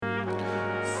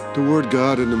The word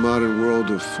God in the modern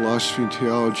world of philosophy and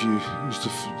theology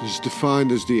is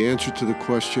defined as the answer to the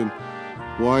question,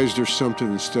 why is there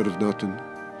something instead of nothing?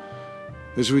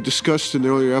 As we discussed in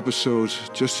earlier episodes,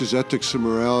 just as ethics and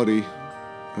morality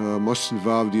must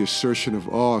involve the assertion of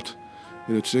ought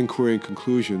in its inquiry and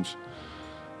conclusions,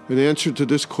 an answer to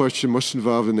this question must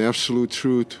involve an absolute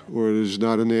truth, or it is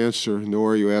not an answer,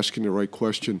 nor are you asking the right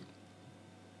question.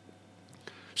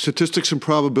 Statistics and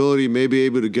probability may be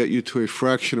able to get you to a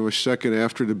fraction of a second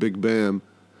after the Big Bang,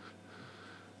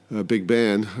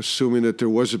 assuming that there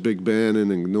was a Big Bang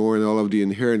and ignoring all of the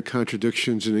inherent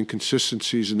contradictions and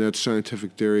inconsistencies in that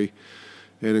scientific theory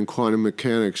and in quantum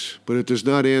mechanics. But it does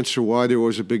not answer why there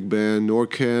was a Big Bang, nor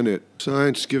can it.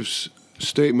 Science gives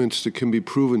statements that can be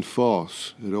proven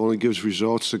false. It only gives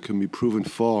results that can be proven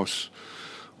false.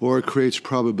 Or it creates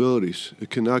probabilities. It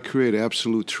cannot create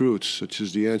absolute truths, such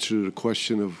as the answer to the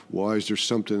question of why is there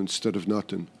something instead of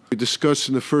nothing. We discussed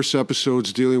in the first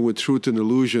episodes dealing with truth and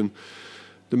illusion,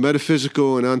 the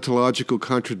metaphysical and ontological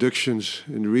contradictions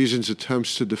and reason's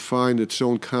attempts to define its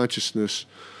own consciousness,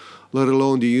 let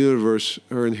alone the universe,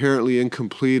 are inherently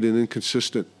incomplete and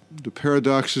inconsistent. The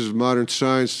paradoxes of modern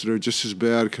science that are just as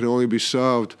bad can only be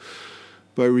solved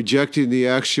by rejecting the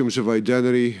axioms of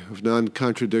identity, of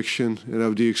non-contradiction, and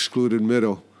of the excluded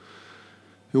middle,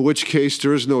 in which case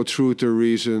there is no truth or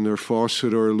reason or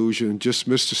falsehood or illusion, just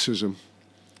mysticism.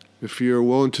 If you are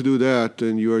willing to do that,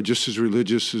 then you are just as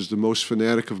religious as the most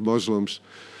fanatic of Muslims,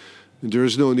 and there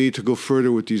is no need to go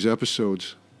further with these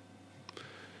episodes.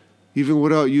 Even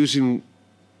without using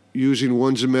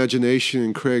one's imagination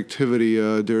and creativity,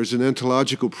 there is an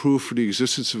ontological proof for the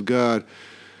existence of God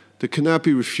that cannot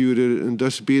be refuted, and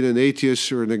thus being an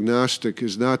atheist or an agnostic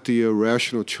is not the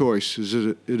rational choice.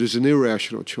 It is an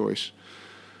irrational choice.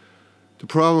 The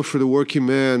problem for the working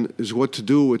man is what to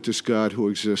do with this God who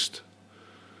exists.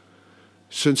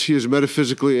 Since he is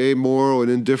metaphysically amoral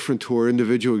and indifferent to our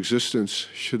individual existence,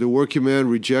 should the working man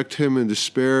reject him in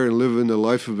despair and live in a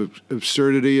life of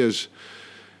absurdity as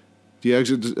the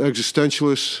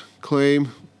existentialists claim,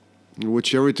 in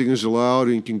which everything is allowed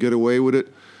and you can get away with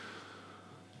it?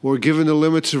 Or given the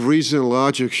limits of reason and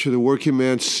logic, should the working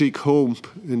man seek hope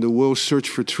in the will's search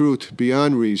for truth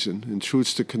beyond reason, and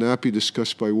truths that cannot be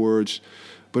discussed by words,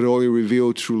 but only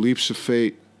revealed through leaps of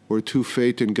faith or through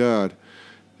faith in God,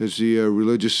 as the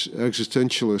religious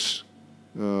existentialists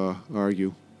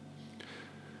argue?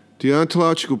 The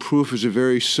ontological proof is a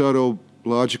very subtle,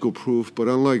 logical proof, but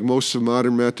unlike most of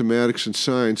modern mathematics and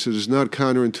science, it is not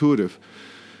counterintuitive.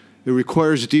 It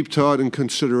requires deep thought and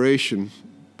consideration.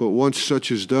 But once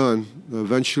such is done,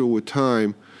 eventually with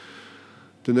time,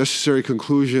 the necessary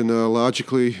conclusion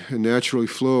logically and naturally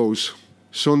flows,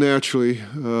 so naturally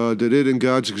that it and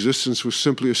God's existence was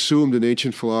simply assumed in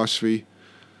ancient philosophy,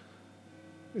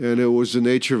 and it was the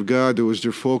nature of God that was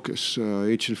their focus.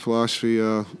 Ancient philosophy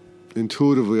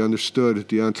intuitively understood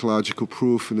the ontological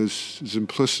proof and is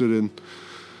implicit in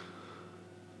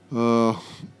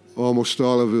almost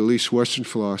all of at least Western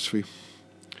philosophy.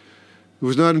 It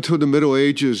was not until the Middle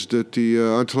Ages that the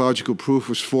ontological proof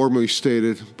was formally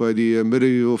stated by the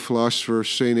medieval philosopher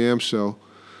St. Amsel.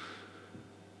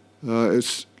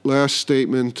 Its last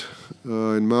statement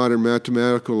in modern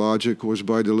mathematical logic was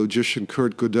by the logician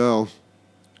Kurt Gödel,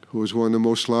 who was one of the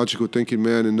most logical thinking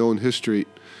men in known history,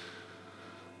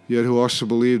 yet who also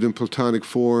believed in Platonic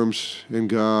forms and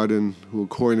God, and who,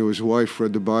 according to his wife,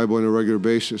 read the Bible on a regular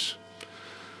basis.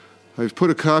 I've put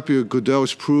a copy of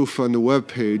Gödel's proof on the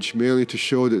webpage, mainly to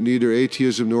show that neither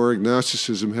atheism nor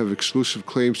agnosticism have exclusive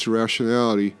claims to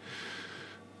rationality,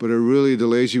 but are really the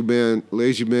lazy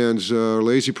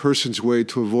person's way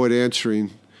to avoid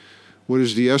answering what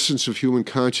is the essence of human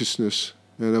consciousness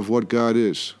and of what God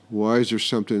is. Why is there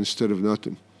something instead of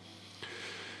nothing?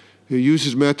 It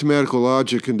uses mathematical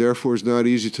logic and therefore is not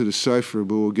easy to decipher,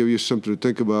 but will give you something to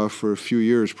think about for a few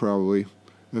years probably,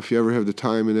 if you ever have the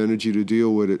time and energy to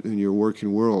deal with it in your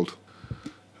working world.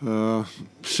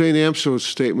 St. Amsel's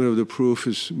statement of the proof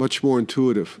is much more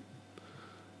intuitive,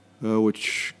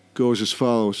 which goes as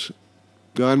follows.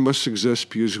 God must exist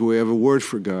because we have a word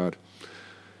for God.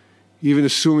 Even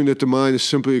assuming that the mind is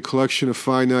simply a collection of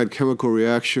finite chemical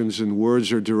reactions and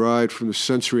words are derived from the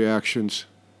sense reactions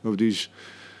of these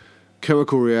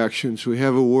chemical reactions, we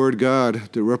have a word God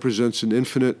that represents an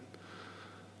infinite,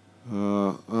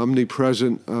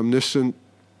 omnipresent, omniscient,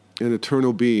 and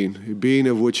eternal being, a being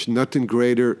of which nothing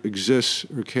greater exists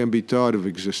or can be thought of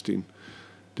existing,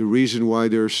 the reason why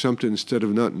there is something instead of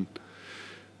nothing.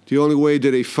 The only way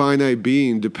that a finite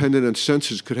being dependent on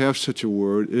senses could have such a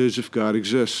word is if God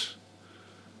exists.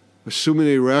 Assuming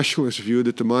a rationalist view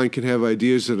that the mind can have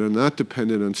ideas that are not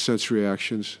dependent on sense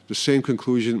reactions, the same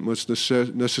conclusion must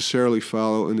necessarily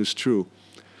follow and is true.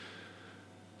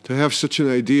 To have such an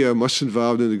idea must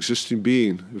involve an existing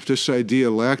being. If this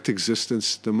idea lacked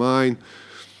existence, the mind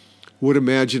would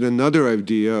imagine another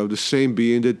idea of the same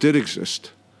being that did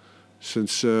exist.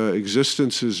 Since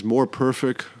existence is more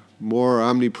perfect, more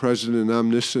omnipresent and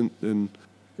omniscient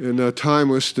and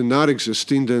timeless than not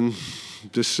existing, then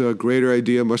this greater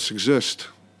idea must exist.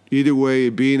 Either way, a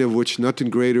being of which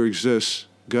nothing greater exists,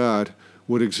 God,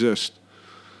 would exist.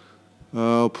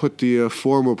 I'll put the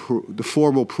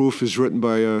formal proof is written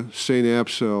by St.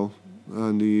 Apsel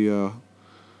on the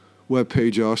web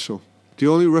page also. The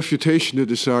only refutation to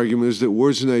this argument is that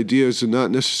words and ideas do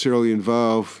not necessarily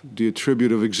involve the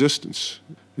attribute of existence.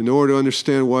 In order to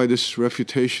understand why this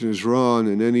refutation is wrong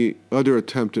and any other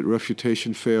attempt at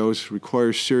refutation fails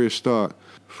requires serious thought.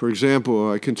 For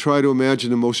example, I can try to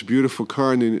imagine the most beautiful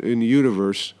car in the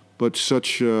universe, but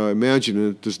such imagining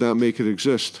it does not make it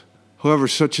exist. However,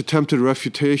 such attempted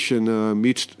refutation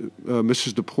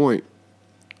misses the point.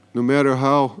 No matter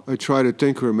how I try to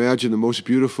think or imagine the most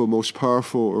beautiful, most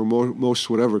powerful, or most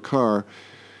whatever car,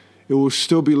 it will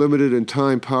still be limited in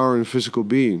time, power, and physical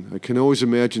being. I can always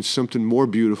imagine something more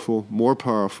beautiful, more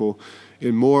powerful,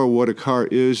 and more what a car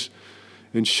is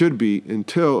and should be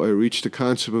until I reach the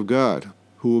concept of God,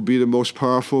 who will be the most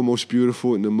powerful, most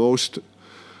beautiful, and the most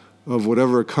of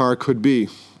whatever a car could be,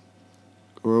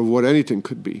 or of what anything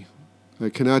could be. I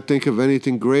cannot think of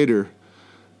anything greater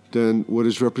than what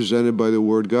is represented by the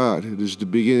word God. It is the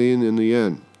beginning and the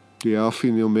end, the Alpha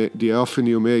and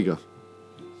the Omega.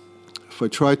 If I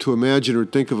try to imagine or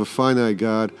think of a finite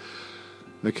God,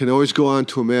 I can always go on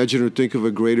to imagine or think of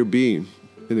a greater being.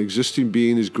 An existing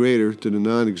being is greater than a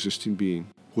non-existing being.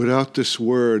 Without this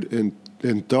word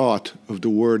and thought of the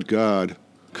word God,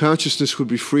 consciousness would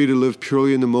be free to live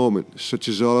purely in the moment, such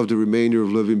as all of the remainder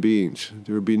of living beings.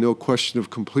 There would be no question of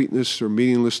completeness or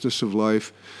meaninglessness of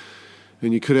life,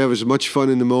 and you could have as much fun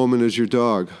in the moment as your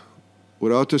dog.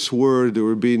 Without this word, there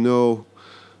would be no,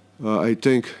 I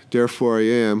think, therefore I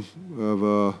am,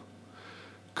 of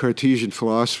Cartesian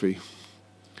philosophy.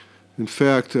 In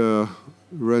fact,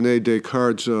 René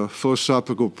Descartes'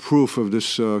 philosophical proof of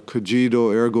this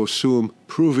cogito ergo sum,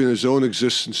 proving his own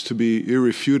existence to be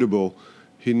irrefutable,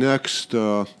 next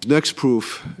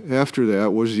proof after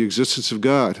that was the existence of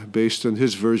God, based on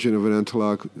his version of an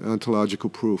ontological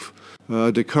proof.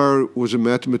 Descartes was a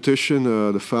mathematician,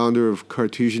 the founder of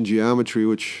Cartesian geometry,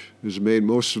 which has made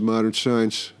most of modern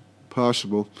science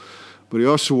possible, but he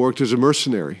also worked as a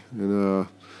mercenary, and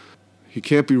he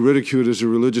can't be ridiculed as a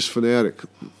religious fanatic.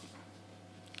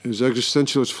 As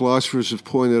existentialist philosophers have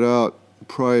pointed out,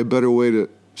 probably a better way to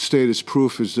state his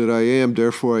proof is that I am,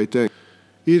 therefore I think.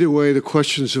 Either way, the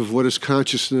questions of what is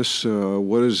consciousness,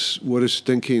 what is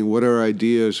thinking, what are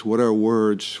ideas, what are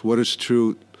words, what is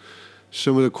truth,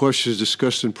 some of the questions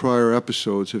discussed in prior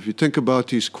episodes, if you think about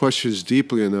these questions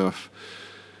deeply enough,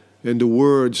 and the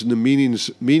words and the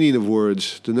meaning of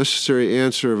words, the necessary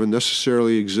answer of a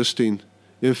necessarily existing,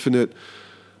 infinite,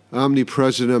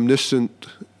 omnipresent, omniscient,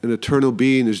 and eternal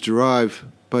being is derived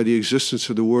by the existence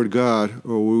of the word God,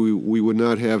 or we would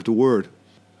not have the word.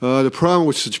 The problem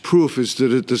with such proof is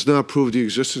that it does not prove the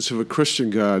existence of a Christian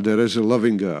God, that is a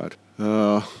loving God.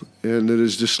 And it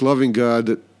is this loving God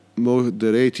that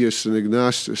atheists and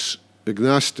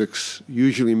agnostics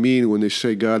usually mean when they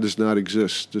say God does not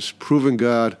exist. This proven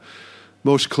God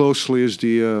most closely is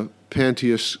the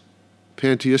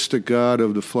pantheistic God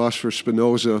of the philosopher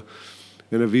Spinoza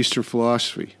and of Eastern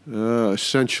philosophy.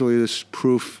 Essentially, this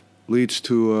proof leads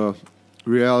to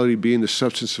reality being the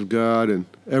substance of God, and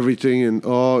everything and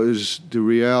all is the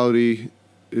reality,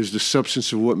 is the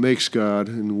substance of what makes God,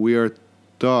 and we are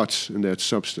thoughts in that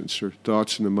substance, or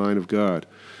thoughts in the mind of God.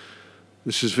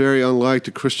 This is very unlike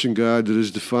the Christian God that is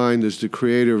defined as the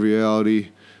creator of reality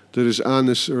that is on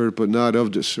this earth but not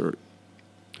of this earth,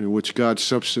 in which God's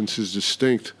substance is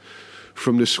distinct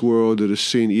from this world that is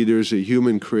seen either as a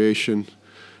human creation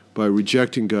by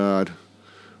rejecting God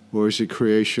or as a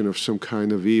creation of some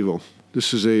kind of evil.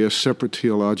 This is a separate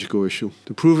theological issue.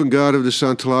 The proven God of this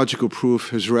ontological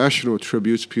proof has rational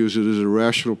attributes because it is a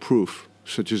rational proof,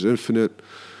 such as infinite,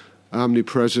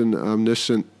 omnipresent,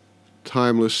 omniscient,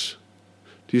 timeless.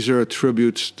 These are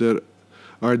attributes that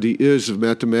are the is of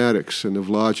mathematics and of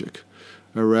logic,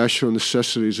 are rational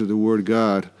necessities of the word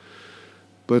God.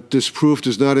 But this proof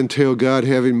does not entail God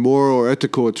having moral or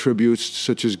ethical attributes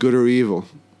such as good or evil.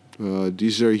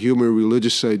 These are human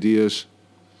religious ideas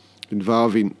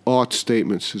involving ought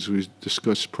statements, as we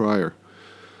discussed prior.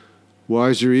 Why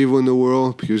is there evil in the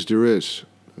world? Because there is.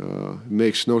 It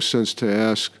makes no sense to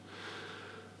ask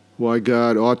why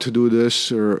God ought to do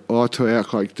this or ought to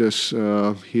act like this.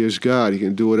 He is God. He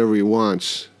can do whatever he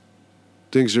wants.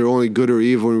 Things are only good or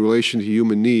evil in relation to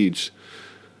human needs.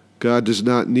 God does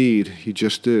not need. He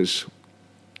just is.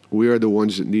 We are the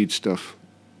ones that need stuff.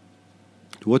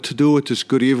 What to do with this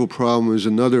good-evil problem is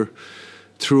another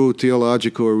true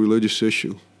theological or religious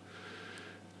issue.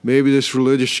 Maybe this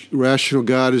religious, rational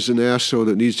God is an asshole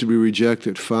that needs to be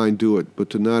rejected. Fine, do it. But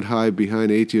do not hide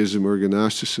behind atheism or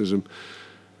agnosticism.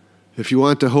 If you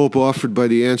want the hope offered by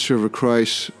the answer of a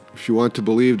Christ, if you want to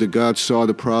believe that God saw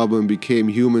the problem and became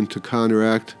human to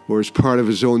counteract or as part of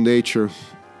his own nature,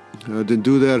 then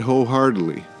do that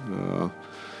wholeheartedly.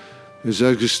 As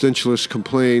existentialists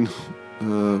complain,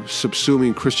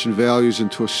 subsuming Christian values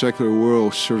into a secular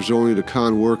world serves only to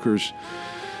con workers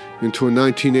into a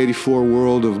 1984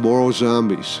 world of moral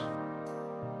zombies.